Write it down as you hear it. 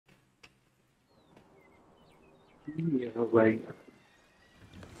ये हो भाई।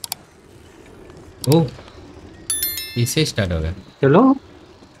 ओ इससे स्टार्ट हो गया। चलो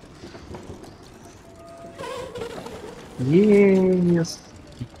ये यस।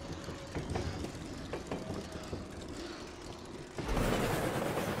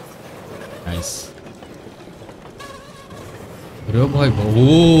 नाइस। रो भाई ओ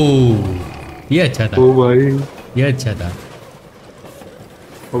ये अच्छा था। ओ भाई ये अच्छा था।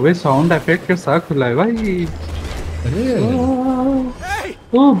 अबे साउंड इफेक्ट के साथ खुला है भाई। अरे Hey!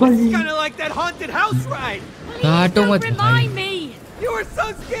 ओ This is भाई kind of like that haunted house ride! Please काटो don't मत भाई। remind me. You were so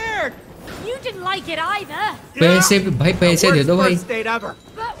scared! You didn't like it either. पैसे भाई The पैसे दे worst दो भाई। first date ever.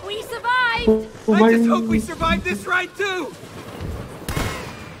 But we survived. O I just hope we भाई survive this ride too!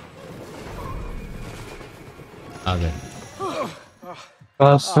 आ गए।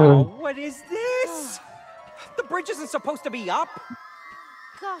 Castle. Oh, what is this? The bridge isn't supposed to be up.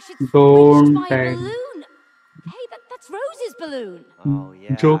 Gosh, it's Don't reached by a tell. balloon. Hey, that's Rose's balloon. Oh,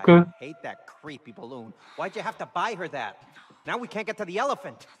 yeah. Joker. I hate that creepy balloon. Why'd you have to buy her that? Now we can't get to the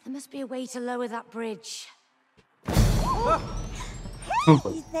elephant. There must be a way to lower that bridge. Hey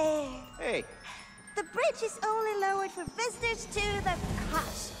there! Hey, The bridge is only lowered for visitors to the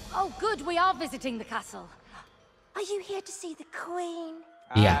castle. Oh, good, we are visiting the castle. Are you here to see the queen?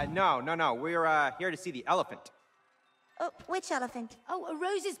 Yeah. No. We're here to see the elephant. Oh, which elephant? Oh,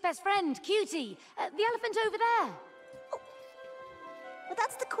 Rose's best friend, Cutie. The elephant over there. Well,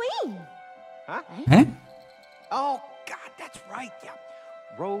 that's the queen. Huh? हैं? Oh, God, that's right, yeah.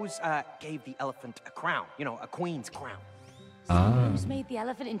 Rose gave the elephant a crown. You know, a queen's crown. Rose made the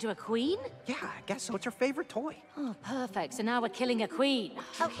elephant into a queen? Yeah, I guess so. It's her favorite toy. Oh, perfect. So now we're killing a queen.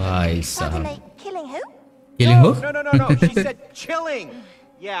 भाई Pardon साहब। me, killing who? Killing हो? No. She said chilling.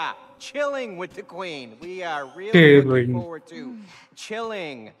 Yeah, chilling with the queen. We are really Chilling. looking forward to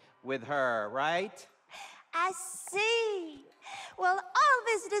chilling with her, right? I see. Well, all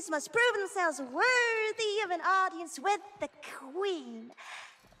visitors must prove themselves worthy of an audience with the queen.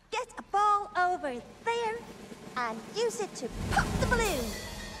 Get a ball over there and use it to pop the balloon.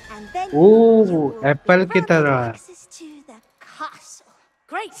 And then Oh, you will apple be की granted तरह। access to the castle.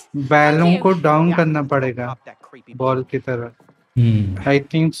 Great. बैलों Thank को you. Down Yeah, करना let's go पड़ेगा pop that creepy ball balloon. की तरह। I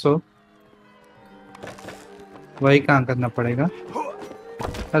think so. वही काम करना पड़ेगा।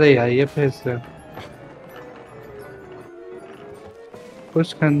 अरे यार ये फिर से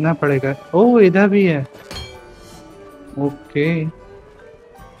कुछ करना पड़ेगा। ओ इधर भी है। ओके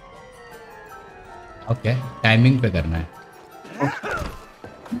ओके टाइमिंग पे करना है।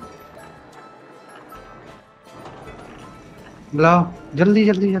 लाओ जल्दी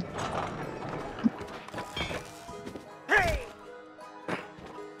जल्दी जल्दी।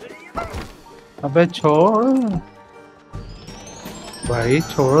 अबे छोड़ भाई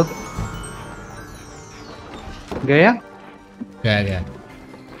छोड़। गया गया।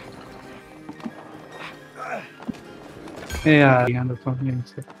 ए यार यहाँ तो यहीं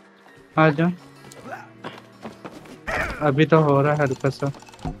से आ जाओ। अभी तो हो रहा है हल्का सा।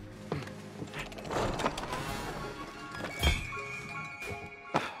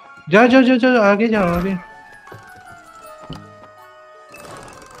 जाओ आगे जाओ आगे।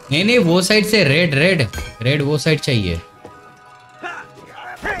 नहीं वो साइड से रेड वो साइड चाहिए।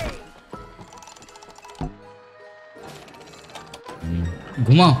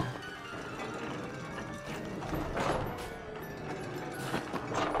 घुमाओ।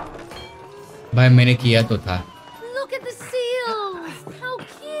 भाई मैंने किया तो था। Look at the seals. How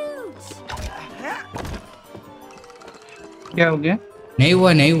cute. क्या हो गया? नहीं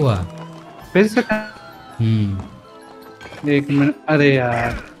हुआ। फिर से एक मिनट। अरे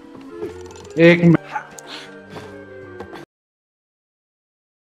यार एक मिनट।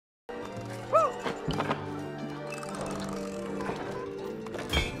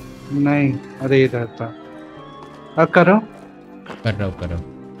 नहीं अरे इधर था। अब करो। कर रहा हूँ।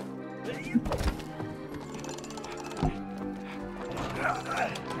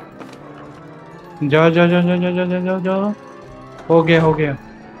 जाओ। हो गया।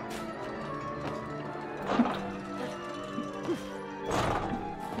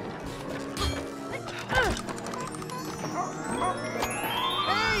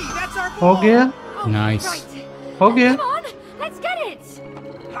 Hey, that's our हो ball. गया। Oh, Nice. Right. हो गया। Come on, let's get it.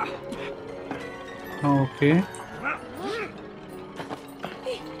 Okay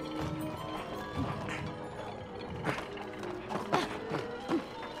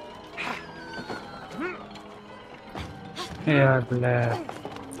यार ले।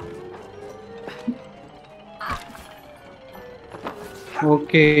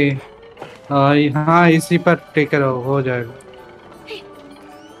 ओके हाँ इसी पर टेकर हो जाएगा।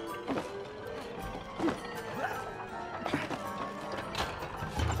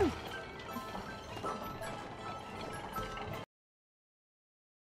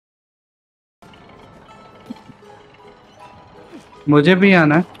 मुझे भी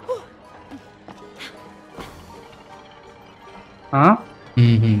आना है। हाँ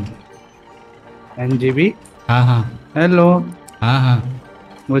एनजीबी। हाँ हाँ हेलो। हाँ हाँ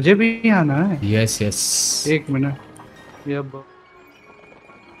मुझे भी आना है। Yes yes. एक मिनट। ये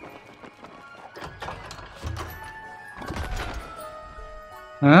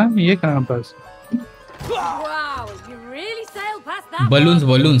हाँ ये कहाँ पर? Wow, you really sailed past that balloons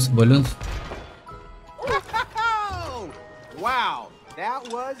one. Balloons balloons. Oh, wow, that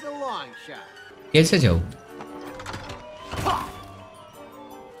was a long shot. कैसे जाऊँ?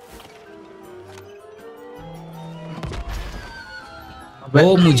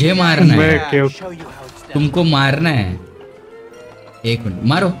 वो मुझे मारना है। मैं क्यों? Show you how it's done. तुमको मारना है। एक मिनट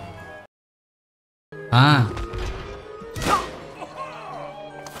मारो। हाँ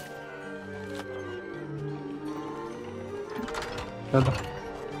चलो।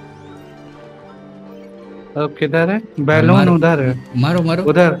 अब किधर है? बैलून मारो, उधर है। मारो मारो।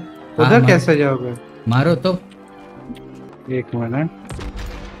 उधर हाँ, उधर मारो। कैसे जाओगे? मारो तो। एक minute.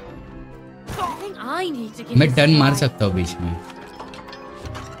 I think I need to give मैं this टर्न a मार try. सकता हूँ बीच में।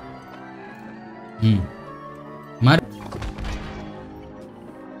 मार।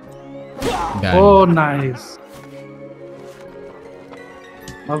 Oh nice.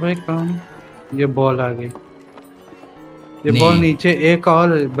 अब एक काम, ये बॉल आ गई। ये बॉल नहीं। नीचे एक और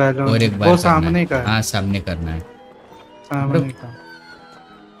बैलून। और एक बार वो करना सामने है। का है। हाँ सामने करना है। सामने का।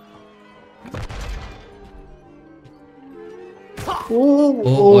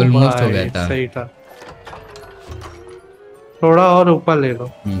 वो ऑलमोस्ट हो गया था। सही था। थोड़ा और ऊपर ले लो।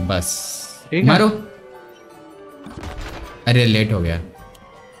 बस ठीक है। मारो। अरे लेट हो गया,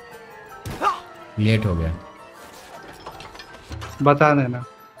 लेट हो गया। बता देना।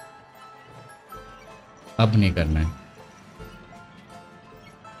 अब नहीं करना है।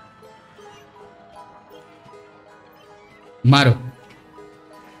 मारो।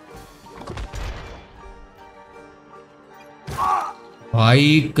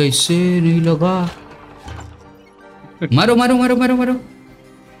 भाई कैसे नहीं लगा? मारो मारो मारो मारो मारो।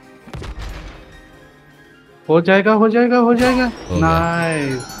 हो जाएगा हो जाएगा हो जाएगा। हो गया।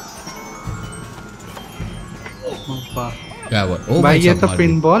 नाइस। क्या हुआ? ओ भाई ये सब तो मार पिन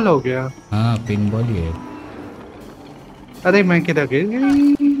दिया। बॉल हो गया। हाँ पिन बॉल ही है। अरे मैं किधर गई?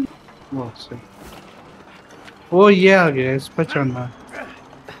 बहुत से। ओ ये आ गया, इस पर चढ़ना।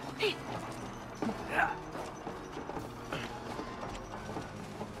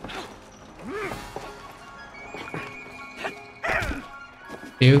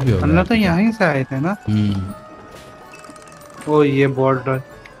 सेव भी हो अन्ना गया। तो यहीं से आए थे ना। हम्म। ओ ये बॉर्डर,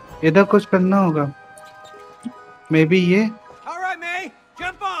 इधर कुछ करना होगा। मे बी ये। All right, May,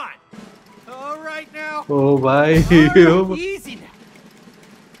 jump on. All right now. ओ भाई All right, easy now.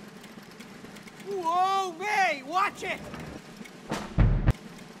 Whoa, May, watch it.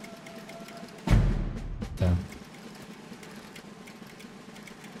 था।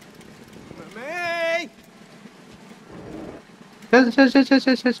 May. चल चल चल चल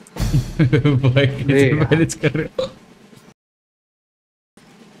चल चल। भाई कैसे यार। मैनेज कर रहे हो?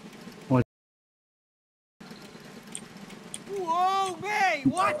 Whoa, May,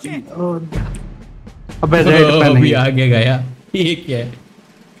 watch it. अबे रेड पे अभी नहीं। आगे गया। ये क्या है?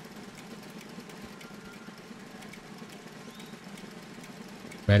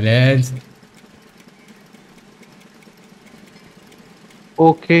 बैलेंस।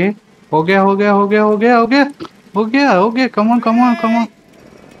 ओके हो गया हो गया हो गया हो गया हो गया हो गया हो गया। Come on come on come on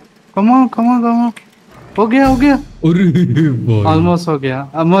come on come on come on. हो गया हो गया। भाई ऑलमोस्ट हो गया।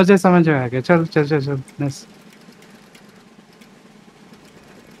 अब मुझे समझ में आ गया। चल चल चल चल next.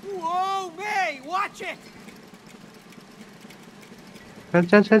 Whoa, May, watch it. चल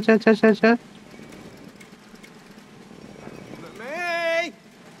चल चल चल चल चल चल। May.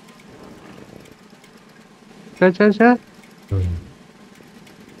 चल चल चल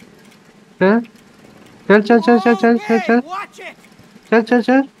चल चल चल चल चल चल चल May, watch it. चल चल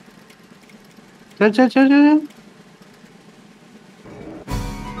चल चल चल चल चल।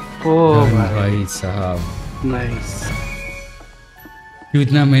 ओ भाई साहब नाइस। क्यों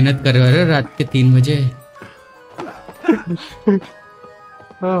इतना मेहनत कर रहे हो रात के 3 बजे?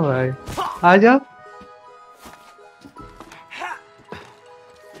 ओ भाई आ जाओ।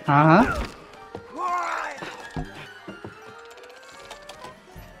 हाँ हाँ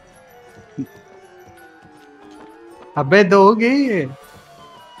अबे दोगे?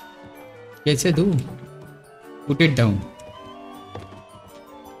 कैसे दूं? Put it down.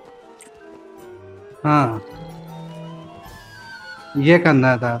 हाँ ये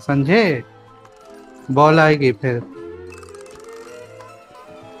करना था, समझे? बॉल आएगी फिर।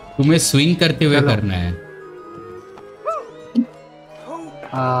 तुम्हें स्विंग करते हुए चलो। करना है।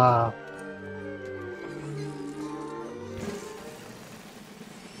 हाँ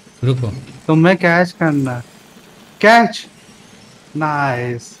रुको। तुम्हें कैच करना। कैच।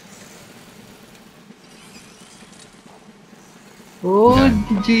 नाइस। ओ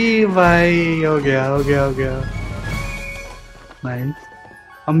Done. जी भाई, हो गया हो गया हो गया। नाइस।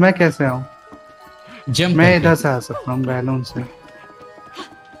 अब मैं कैसे आऊँ? जंप मैं करके। इधर से आ सकता हूँ बैलून से।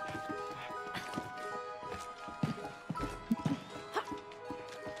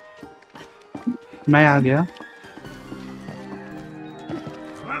 मैं आ गया।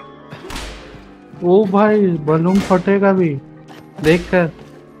 ओ भाई बलून फटेगा भी, देख कर।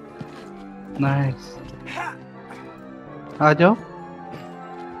 नाइस। आ जाओ,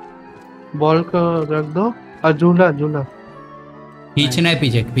 बॉल को रख दो और झूला झूला। खींचना है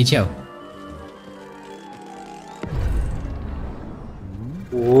पीछे, पीछे आओ।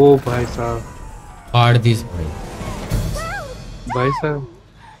 ओ भाई साहब, फाड़ दिस भाई। भाई साहब।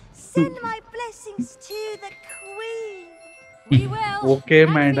 Send my blessings to the Queen. We will. Okay, Thanks for your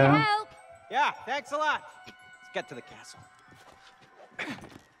madam. help. Yeah, thanks a lot. Let's get to the castle.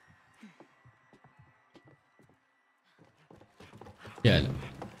 चलो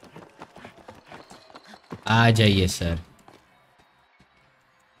आ जाइए सर,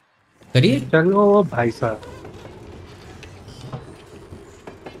 करिए। चलो वो भाई साहब।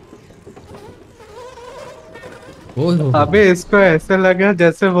 ओ अबे इसको ऐसे लगा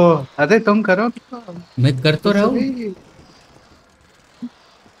जैसे वो, अरे तुम करो तो। मैं कर तो रहा हूँ।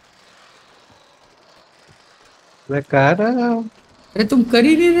 मैं कर रहा हूँ। अरे तुम कर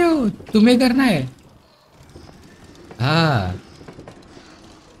ही नहीं रहे हो, तुम्हें करना है। हाँ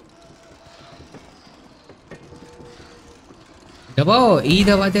दबाओ, ई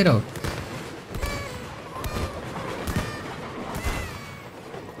दबाते रहो।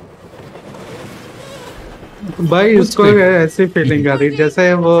 भाई कुछ इसको भी। ऐसी फीलिंग आ रही Cody,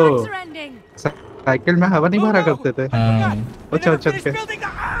 जैसे वो tracks are ending. साइकिल में हवा नहीं भरा करते थे। हाँ I अच्छा never अच्छा finished के। building the.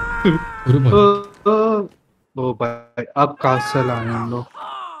 Ah! गुरु ओ, भाई। ओ भाई अब कासल आए हम लोग।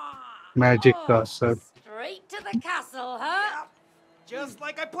 Magic castle. Straight to the castle, huh? Just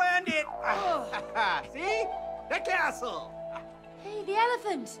like I planned it. See? The castle. Hey, the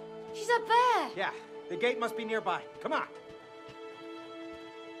elephant. She's up there. Yeah, the gate must be nearby. Come on.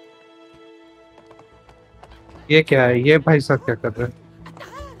 ये क्या है? ये भाई साहब क्या कर रहे हैं?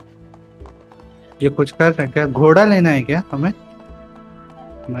 ये कुछ कर रहे हैं क्या? घोड़ा लेना है क्या हमें?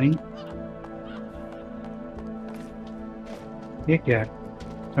 नहीं। ये क्या है?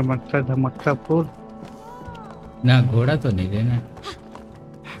 चमकता धमकता फूल। ना घोड़ा तो नहीं देना।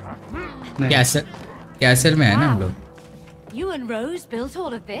 नहीं। कैसल, कैसल में है ना हम लोग। You and Rose built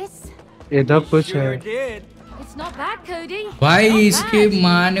all of this. इधर कुछ Sure है। did. It's not bad, Cody. भाई Not इसके bad.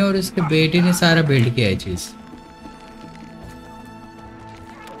 माँ ने और इसके बेटे ने सारा बिल्ड किया है चीज।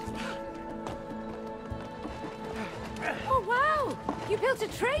 Oh wow! You built a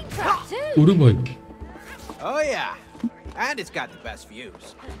train track too. गुरु भाई। Oh yeah, and it's got the best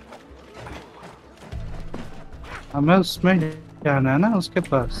views. हमें उसमें जाना है ना, उसके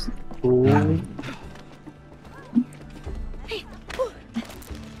पास। ओ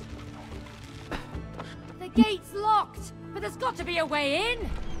The gate's locked, but there's got to be a way in.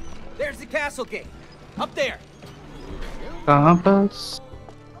 There's the castle gate. Up there. कहाँ पास?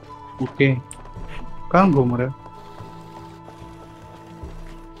 Okay, कहाँ घूम रहे?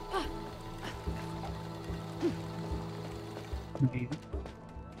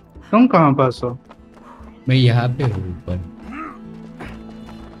 तुम कहाँ पास हो? मैं यहाँ पे हूँ ऊपर।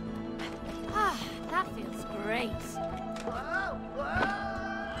 Ah, that feels great.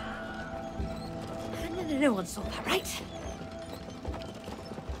 No one saw that, right?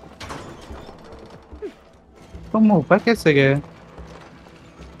 तुम ऊपर कैसे गए?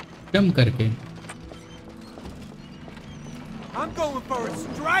 जंप करके। I'm going for a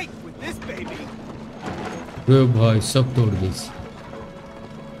strike with this baby. अरे भाई सब तोड़ दी।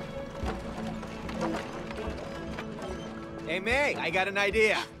 Hey May, I got an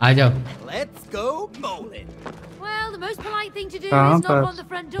idea. आ जाओ। Let's go bowling. Well, the most polite thing to do is कहाँ knock पर? on the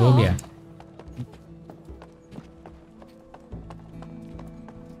front हो door. गया।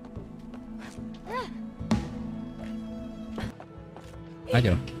 आ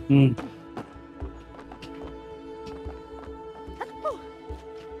जाओ।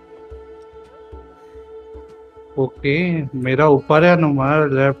 ओके, मेरा ऊपर है, तुम्हारा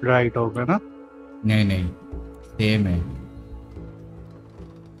लेफ्ट राइट होगा ना? नहीं नहीं सेम है।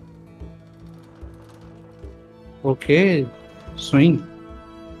 Okay, swing.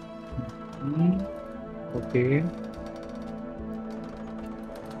 ओके,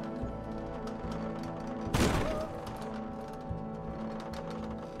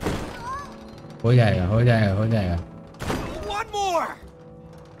 हो जाएगा हो जाएगा हो जाएगा। One more.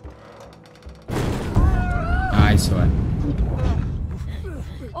 Nice one.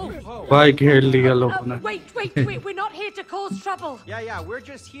 भाई घेर लिया लोगों ने। Wait, we're not here to cause trouble. Yeah, we're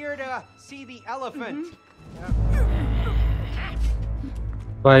just here to see the elephant.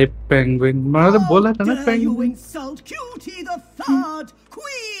 भाई पेंगुइन मैंने तो बोला था ना How dare you penguin. insult Cutie the Third,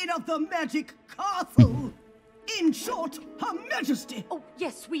 Queen of the Magic Castle? In short, Her Majesty. Oh,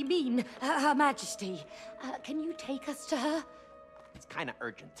 yes, we mean Her Majesty. Can you take us to her? It's kind of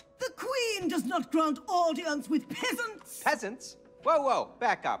urgent. The Queen does not grant audience with peasants. Peasants? Whoa,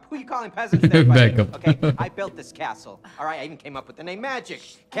 back up. Who are you calling peasants there, buddy? Back up. Okay, I built this castle. All right, I even came up with the name Magic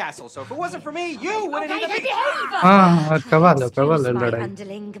Castle. So if it wasn't for me, you wouldn't Okay, even be... behave! हाँ करवा लो Excuse my लड़ाई।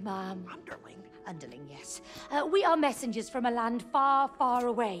 underling, ma'am. Underling? Underling, yes. We are messengers from a land far, far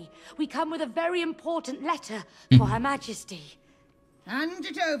away. We come with a very important letter for Her Majesty. Hand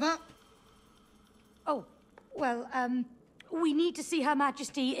it over. Oh, well, we need to see Her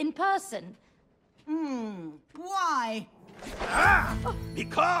Majesty in person. Why?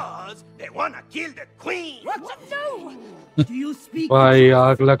 Because they wanna kill the queen. No! Do you speak? भाई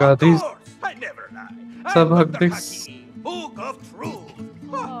आग लगा दी। Of course, I never lie. सब I'm हक Dr. This. Hakim, Book of Truth.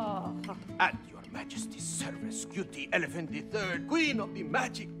 At your majesty's service, Cutie Elephant III, Queen of the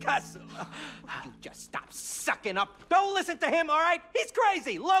Magic Castle. You just stop sucking up. Don't listen to him, all right? He's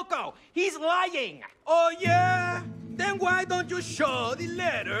crazy, loco. He's lying. Oh yeah? Then why don't you show the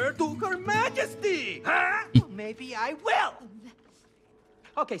letter to Her Majesty? Huh? Well, maybe I will.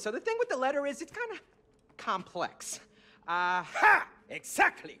 Okay, so the thing with the letter is it's kind of complex. Ha!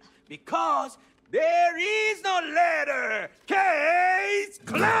 Exactly. Because there is no letter. Case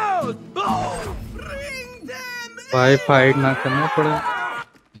closed. Oh, bring them in. भाई fight ना करना पड़े।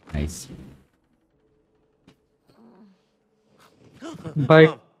 Nice. भाई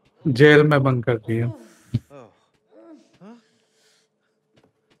jail में बंद कर दिया।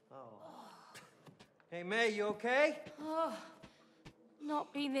 Hey, May, you okay?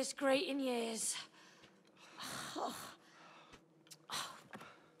 Not been this great in years.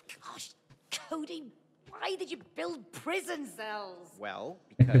 Gosh, Cody, why did you build prison cells? Well,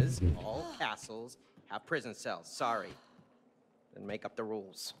 because all castles have prison cells. Sorry. Then make up the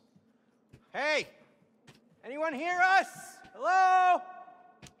rules. Hey! Anyone hear us? Hello?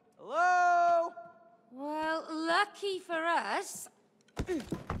 Hello? Well, lucky for us,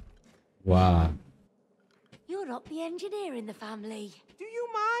 वाह। you're not the engineer in the family. Do you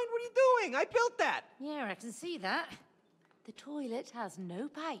mind? What are you doing? I built that. Yeah, I can see that. The toilet has no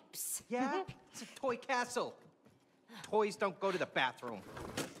pipes. Yeah? It's a toy castle. Toys don't go to the bathroom.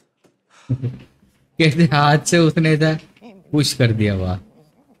 कैसे हाथ से उसने था push कर दिया वाह।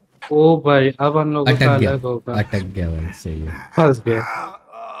 ओ भाई अब हम लोगों का अलग होगा। अटक गया भाई सही है। फंस गया।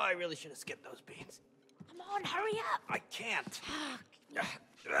 Oh, I really should have skipped those beans. Come on, hurry up. I can't.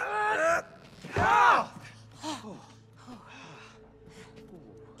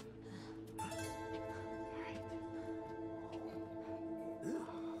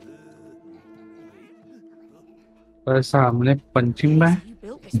 पर सामने punching bag. You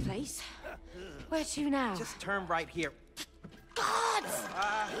built this place. Where to now? Just turn right here. Guards!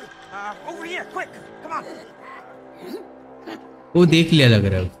 Over here, quick! Come on! वो देख लिया लग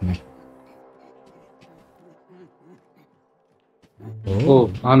रहा है उसने। ओ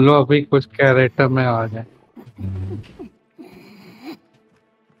हम लोग अभी कुछ कैरेक्टर में आ गए।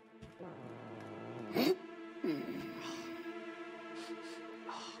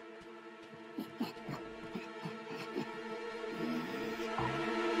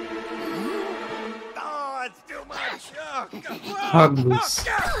 Oh, it's too much. Hugs.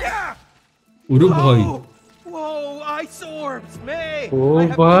 उरु भाई। Whoa, ice orbs, May! O I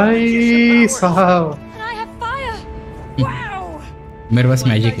have भाई magician powers. साहब। And I have fire! Wow! मेरे पास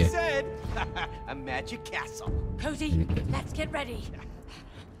Like मैजिक I है। said, a magic castle. Cody, let's get ready.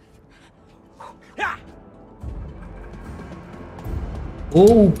 Ha! ओ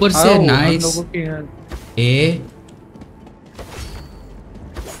ऊपर से आओ, हम nice. लोगों की है। ए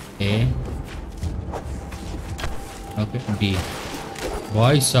ओके बी।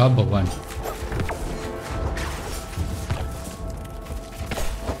 भाई साहब भगवान।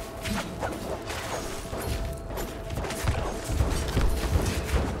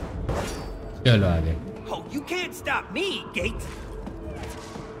 चलो आगे। Oh, you can't stop me, Gate.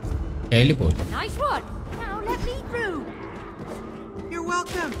 Teleport. Nice one! Now let me through! You're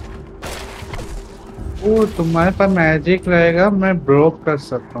welcome. ओ तुम्हारे पास मैजिक रहेगा मैं ब्रोक कर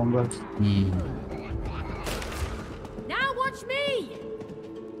सकता हूँ बस। Now watch me!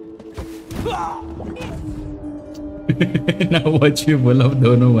 ना वॉच भी बोला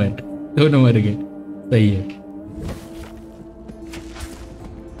दोनों में। दोनों मर गए। सही है।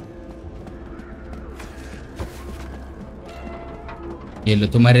 ये लो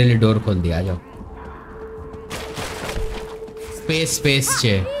तुम्हारे लिए डोर खोल दिया, आ जाओ। स्पेस स्पेस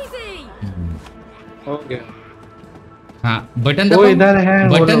चे। हो गया। हाँ बटन वो दबाओ, इधर है,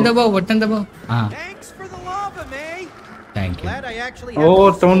 वो बटन लोग। दबाओ, बटन दबाओ। हाँ Thanks for the lava, May. Thank you. Glad I actually O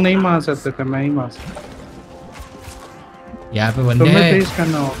have तुम these नहीं safe मार houses. सकते थे, मैं ही मार सकता। यहाँ पे बंदे तुम्हें हैं। फ्रीज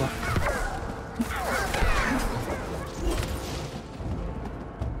करना होगा।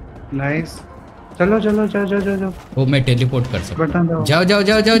 नाइस, चलो चलो जाओ जाओ जाओ जाओ। वो मैं टेलीपोर्ट कर सकता बटन दबाओ। हूँ। जाओ जाओ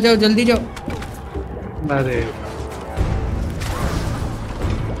जाओ जाओ जाओ जल्दी जाओ। अरे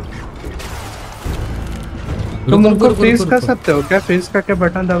तुम उनको फ्रीज कर सकते हो क्या? फ्रीज करके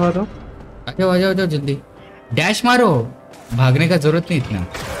बटन दबा दो। आ जाओ आ जाओ जाओ जल्दी। डैश मारो, भागने का जरूरत नहीं इतना।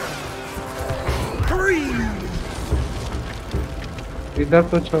 इधर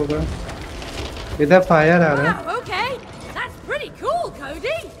कुछ होगा, इधर फायर आ रहा है। Wow, okay. That's pretty cool,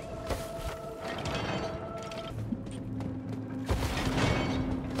 Cody.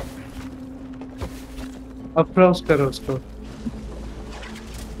 Approach करो उसको।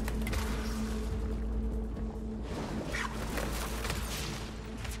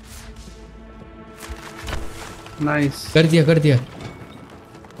 नाइस, कर दिया कर दिया।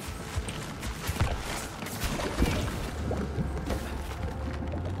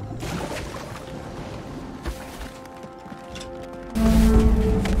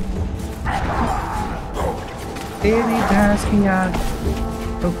 तेरी भैंस की यार।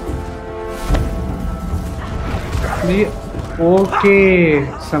 तो ये ओके,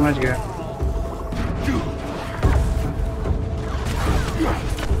 समझ गया।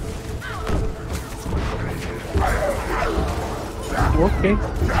 ओके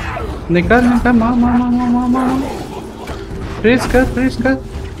निकल निकल, मार मार मार मार मार मार। फ्रीज कर, फ्रीज कर।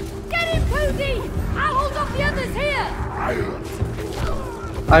 Get him, Cody. I'll hold off the others here.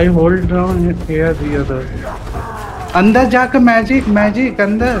 I hold down here the other. अंदर जाकर मैजिक, मैजिक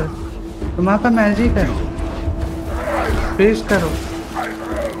अंदर तुम्हारा मैजिक है। फ्रीज करो।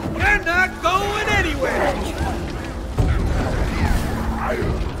 You're not going anywhere!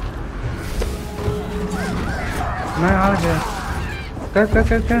 मैं आ गया। कर कर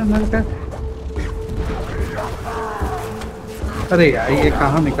कर कर मर कर। अरे यार ये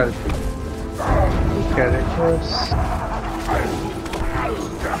कहाँ निकलती कैरेक्टर्स।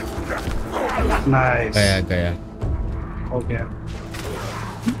 नाइस, गया गया। हो गया।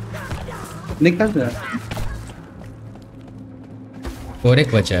 निकल गया। और एक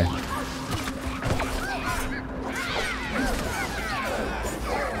बचा है।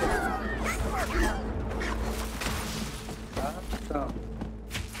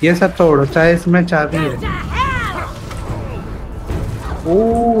 ये सब तोड़ो, चाहे इसमें चाबी है। ओ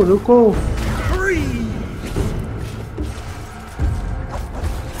रुको,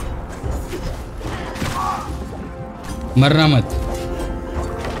 मरना मत।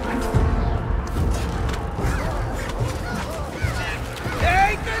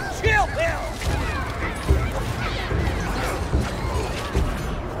 Hey, good chill, Bill!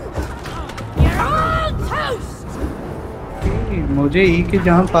 You're all toast. मुझे ई की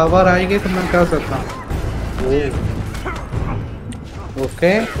जहाँ पावर आएगी तो मैं कर सकता हूँ।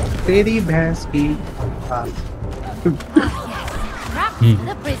 ओके, तेरी भैंस की बात। Trapped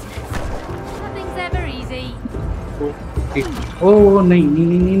the prisoners. Nothing's ever easy. ओ नहीं नहीं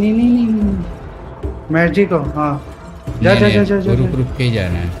नहीं नहीं नहीं नहीं, मैजिक हो। हाँ जा जा जा जा जा। रुक रुक के ही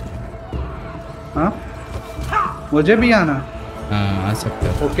जाना है। हाँ मुझे भी आना। हाँ आ सकता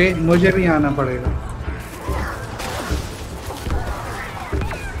है। ओके मुझे भी आना पड़ेगा।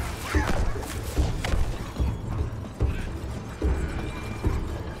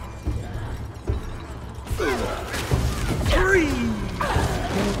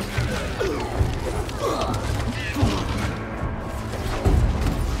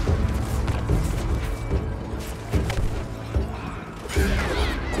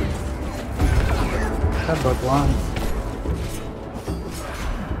 भगवान,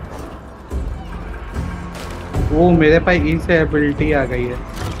 वो मेरे पास ई से एबिलिटी आ गई है।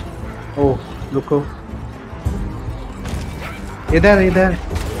 ओ रुको, इधर इधर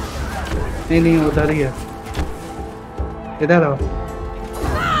नहीं नहीं उधर ही है। इधर आओ।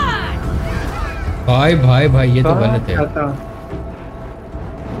 भाई भाई भाई ये तो गलत है।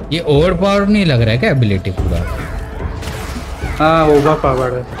 ये ओवर पावर नहीं लग रहा है क्या एबिलिटी पूरा? हाँ ओवर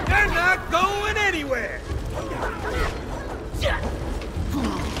पावर है। You're not going anywhere!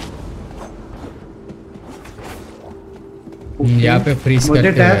 यहाँ पे फ्रीज मुझे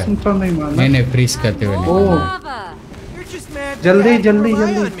करते डैश हुए। तो नहीं मारना। नहीं नहीं फ्रीज करते हुए नहीं। ओ You're just mad. जल्दी, that you जल्दी, rely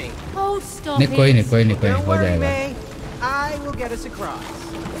जल्दी। on me. Oh, stop नहीं कोई नहीं it. कोई नहीं कोई नहीं, Don't हो worry, जाएगा। May. I will get us across.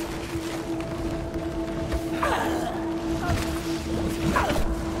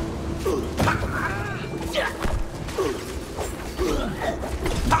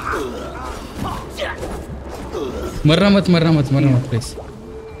 मरना मत प्लीज।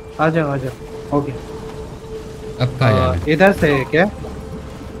 आ जाओ ओके। अब कहाँ जाना है? इधर से है क्या?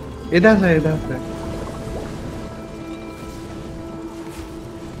 इधर से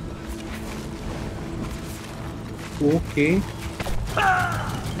ओके।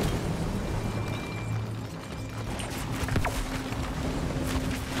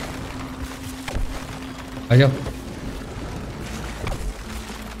 आ जाओ।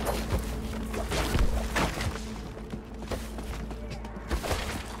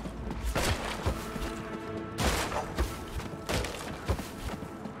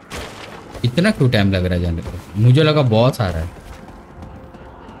 इतना क्यों टाइम लग रहा है जाने को? मुझे लगा बहुत सारा है।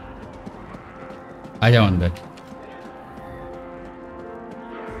 आ जाओ अंदर।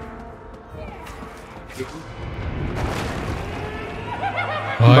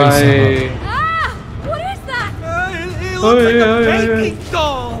 भाई साहब। Ah! What is that? It looks like a baking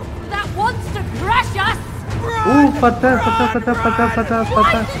doll. That wants to crush us! पता। Why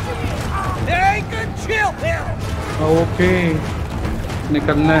did you... Take a chill pill. Okay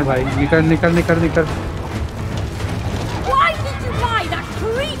निकलना है भाई। निकल। Why did you buy that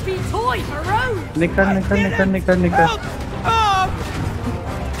creepy toy for Rose? निकल।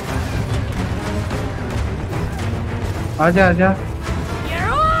 आजा।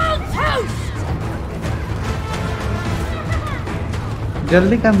 You're all toast!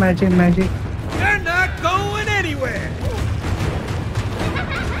 जल्दी कर magic. You're not going anywhere.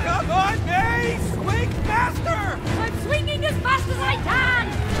 Come on, May. Swing faster. I'm swinging as fast as I can!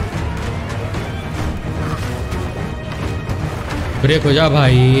 Break हो जा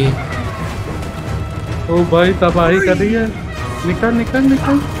भाई। ओ भाई तबाही कर रही है।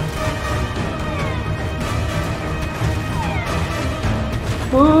 निकल।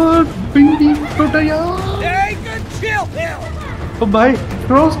 ओ पिंडी टूटा यार। Take a chill pill. ओ भाई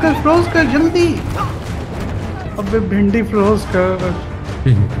फ्रोज कर जल्दी। अबे भिंडी फ्रोज कर।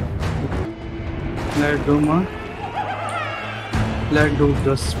 Let's do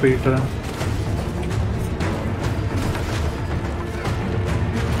the speed run.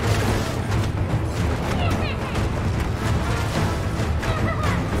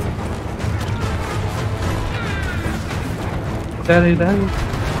 इधर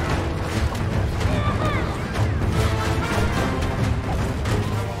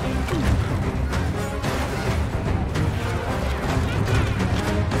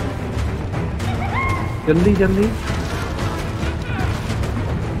जल्दी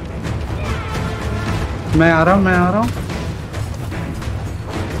मैं आ रहा हूँ।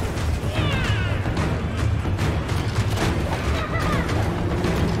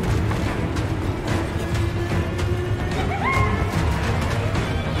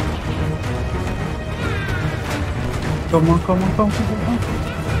 Come on.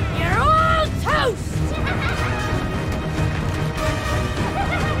 You're all toast!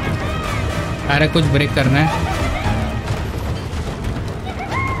 अरे कुछ ब्रेक करना है।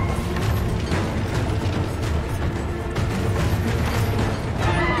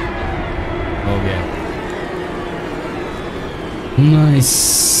 हो गया। नाइस।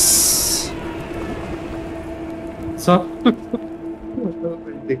 सब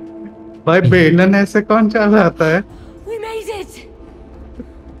भाई बेलन ऐसे कौन चलाता है? We made it!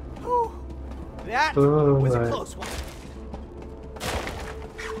 That Oh, was a right. close one.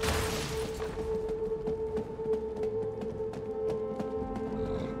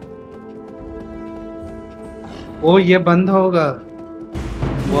 ओ ये बंद होगा।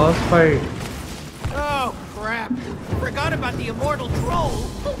 Boss fight. Oh, crap. Forgot about the immortal troll.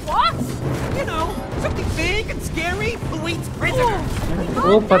 What? You know, something big and scary who eats prisoners.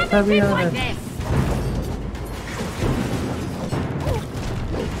 वो पत्ता भी आ रहा Like है। this.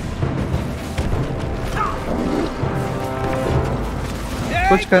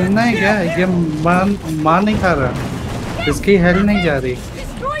 कुछ करना है क्या? ये मान नहीं खा रहा। इसकी हेल्थ नहीं जा रही।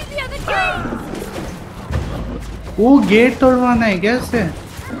 Destroy the other gates! वो गेट तोड़वाना है क्या इससे?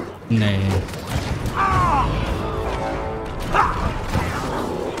 नहीं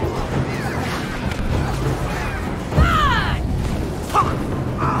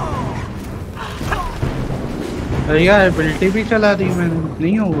भैया एबिलिटी भी चला दी मैंने।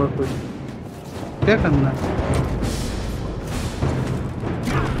 नहीं होगा कुछ। क्या करना है?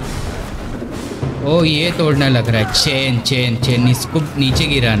 ओ ये तोड़ना लग रहा है। चेन इसको नीचे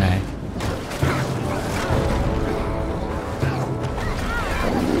गिराना है।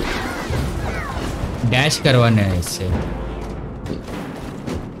 डैश करवाना है इससे।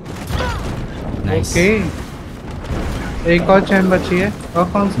 नाइस। ओके एक और चैन बची है। और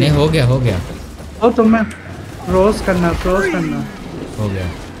कौन सी? नहीं हो गया हो गया ओ तुम्हें फ्रोज करना हो गया।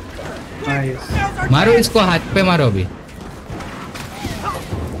 नाइस। मारो इसको, हाथ पे मारो अभी।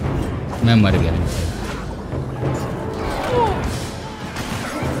 मैं मर गया।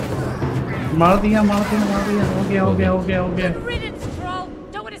 मार दिया हो गया। Good riddance, troll.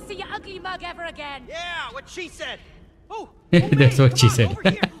 Don't want to see your ugly mug ever again. Yeah, what she said. Oh, That's what she said. over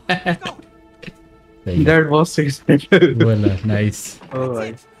here. Let's go. That was six. बोला nice. Oh, That's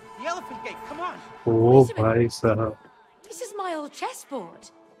it. The elephant gate. Come on. भाई साहब। This is my old chessboard.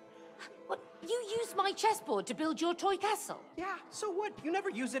 What? You used my chessboard to build your toy castle? Yeah, so what? You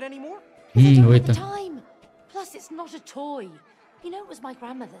never use it anymore? I don't वही have the तो। time. Plus, it's not a toy. You know, it was my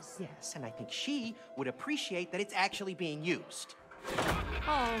grandmother's. Yes, and I think she would appreciate that it's actually being used.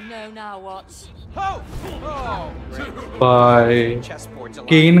 Oh no! Now what? Oh! Oh! Great. Bye. Chessboard's alive.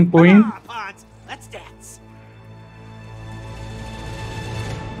 King, queen. Come on, pawns. Let's dance.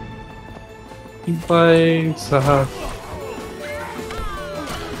 भाई साहब।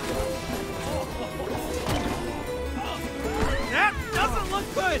 That doesn't look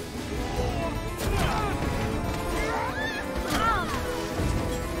good.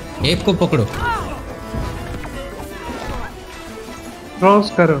 एक को पकड़ो। Cross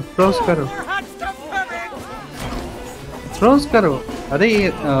करो More hot stuff coming. Cross करो। अरे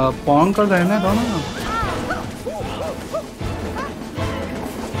ये pawn को रहने दो ना।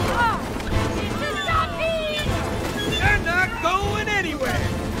 They're not going anywhere.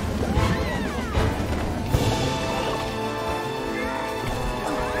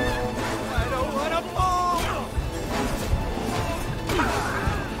 I don't want to fall.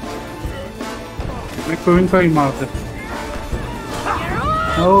 मैं क्वीन को ही मार दे।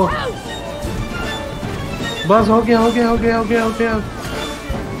 ओह बस हो गया।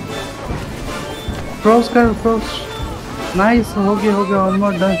 क्रॉस कर क्रॉस। नाइस हो गया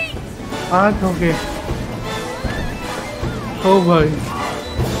ऑलमोस्ट डन। आज हो गया। ओ भाई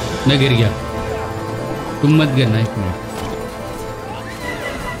मैं गिर गया। तुम मत गिरना एक मिनट।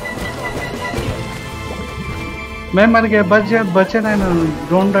 मैं मर गया। बचे रहना।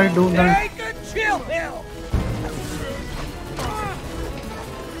 Don't die do that. Take a chill pill.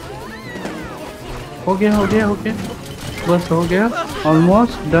 हो गया बस हो गया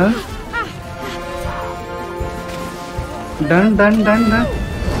ऑलमोस्ट डन।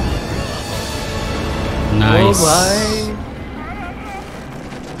 नाइस। भाई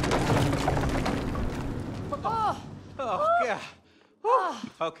Oh, God. Whew.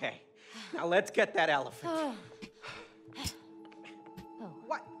 Okay. Now let's get that elephant.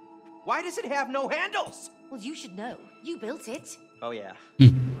 Why does it have no handles? Well, you should know. You built it. Oh, yeah.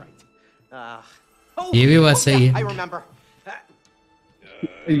 Right. Oh, ये भी बात सही yeah, है। I remember.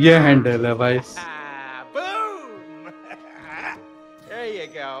 ये handle है भाई। Boom! There you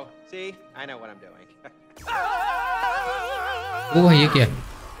go. See? I know what I'm doing. ओ ये क्या?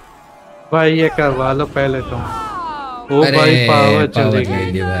 भाई ये करवा लो पहले तो। ओ अरे भाई पावर चली पावर गई।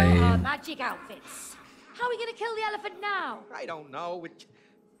 ले ली भाई। Magic outfits. How are we going to kill the elephant now? I don't know.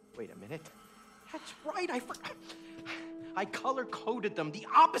 Wait a minute. That's right. I color coded them the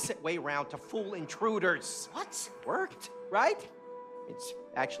opposite way around to fool intruders. What? Worked, right? It's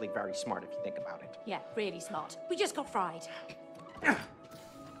actually very smart if you think about it. Yeah, really smart. We just got fried.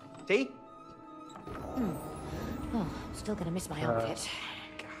 See? Oh, still going to miss my outfit.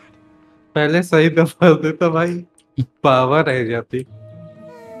 पहले सही दफा देता भाई power रह जाती।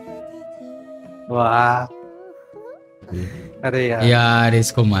 वाह अरे यार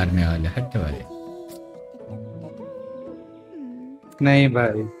इसको मारने वाले हट भाई। नहीं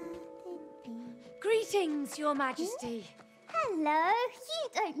भाई। Greetings, Your Majesty. Hello, you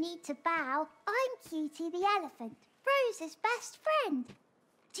don't need to bow. I'm Cutie the elephant, Rose's best friend.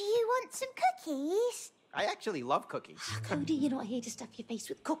 Do you want some cookies? I actually love cookies. Cody, you're not here to stuff your face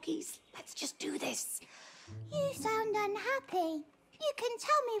with cookies. Let's just do this. You sound unhappy. You can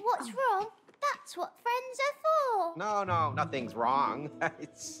tell me what's wrong. That's what friends are for. No, nothing's wrong.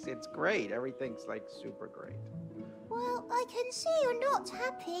 It's great. Everything's like super great. Well, I can see you're not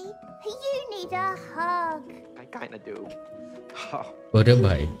happy. You need a hug. I kind of do. Oh, अरे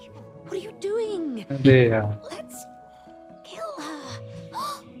भाई। What are you doing? अरे यार। Let's kill her.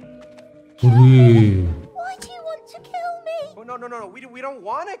 Why do you want to kill me? oh no. We don't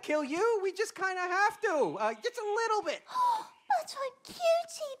want to kill you. We just kind of have to. Just a little bit. But I'm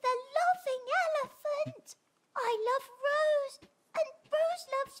Cutie the loving elephant. I love Rose, and Rose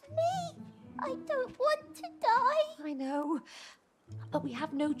loves me. I don't want to die. I know, but we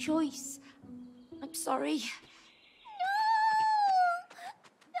have no choice. sorry.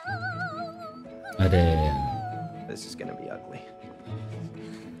 अरे This is gonna be ugly.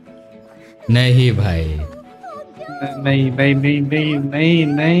 नहीं भाई, नहीं नहीं नहीं नहीं नहीं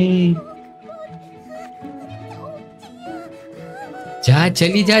नहीं। जा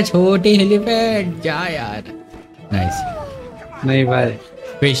चली जा छोटी एलिफेंट, जा यार। नाइस। नहीं भाई।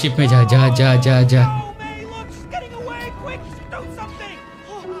 स्पेसशिप में जा जा जा जा जा। Oh, May, look, she's getting away! Quick, do something!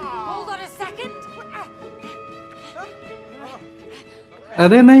 Hold on a second.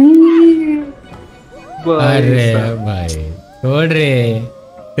 अरे नहीं भाई अरे साहब। भाई छोड़ रे,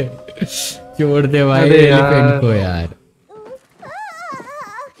 छोड़ दे भाई अरे एलिफेंट यार। को यार।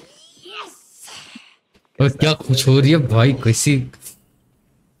 और क्या कुछ हो रही है भाई, कैसी?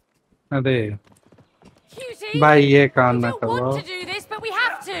 अरे Cutie, भाई ये काम we ना don't करो। want to do this, but we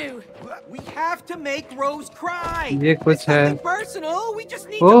have to. We have to make Rose cry. ये कुछ It's है। nothing personal. We just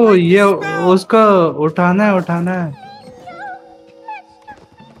need O to break ये the spell. उसको उठाना है उठाना है।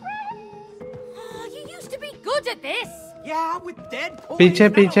 Oh, you used to be good at this. Yeah, with dead toys. पीछे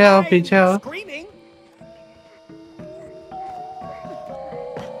not पीछे आओ alive, पीछे आओ। Screaming.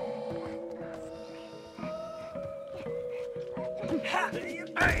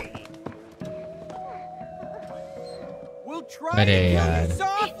 We'll try to अरे kill यार। you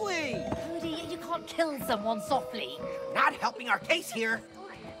softly. Cody, you can't kill someone softly. Not helping our case here.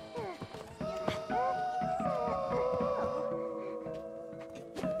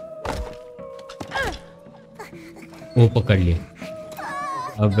 वो पकड़ लिए।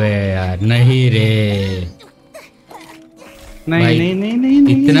 अबे यार नहीं रे, नहीं भाई, नहीं नहीं नहीं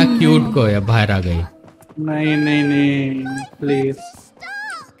नहीं इतना क्यूट को है, बाहर आ गई। नहीं नहीं नहीं please.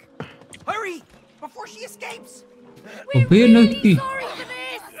 Hurry before she escapes. अबे नहीं, Sorry for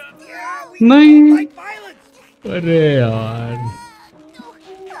this. Yeah, we नहीं don't like violence. अरे यार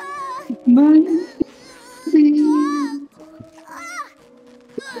नहीं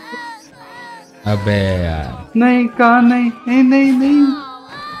अबे यार नहीं कहा नहीं नहीं नहीं नहीं।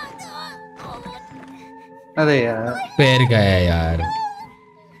 अरे यार पैर गया यार।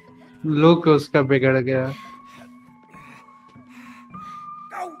 लुक उसका बिगड़ गया।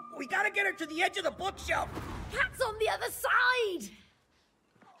 Go. We gotta get her to the edge of the bookshelf. Cat's on the other side.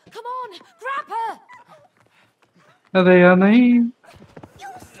 Come on, grab her. अरे यार नहीं।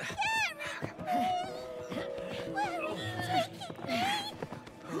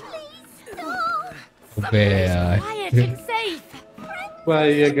 अबे यार Quiet and safe.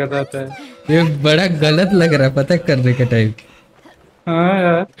 भाई ये गलत है। ये बड़ा गलत लग रहा है पता है करने के टाइम। हाँ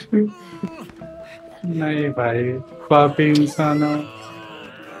यार नहीं भाई पापी इंसान हो।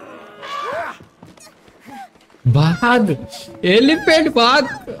 भाग एलिफेंट भाग।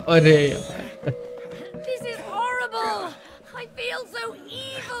 अरे यार This is horrible. I feel so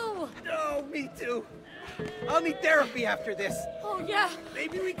evil. No, me too. I'll need therapy after this. Oh yeah.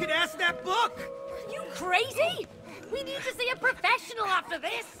 Maybe we could ask that book. You crazy? We need to see a professional after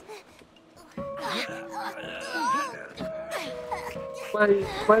this.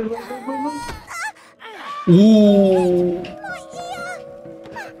 भाई Ooh.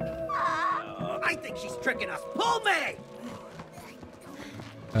 I think she's tricking us. Pull May.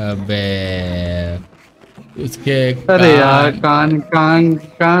 अबे उसके अरे यार कान कान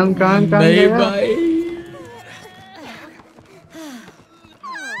कान कान कान नहीं गया। भाई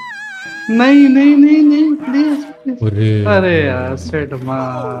नहीं नहीं नहीं नहीं प्लीज। अरे अरे यार सेट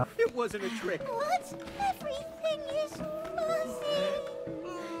मार। It wasn't a trick. What? Everything is fuzzy.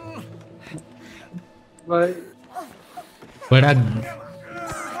 भाई बड़ा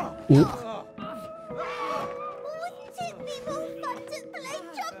Wouldn't it be more fun to play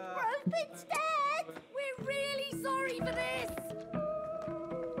jump rope instead? We're really sorry for this.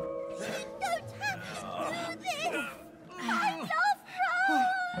 You don't have to do this. I love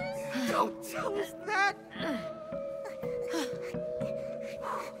Rose. Don't tell us that.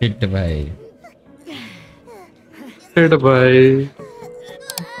 Hit भाई। Set भाई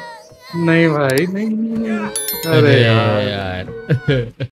नहीं भाई नहीं, नहीं। अरे यार यार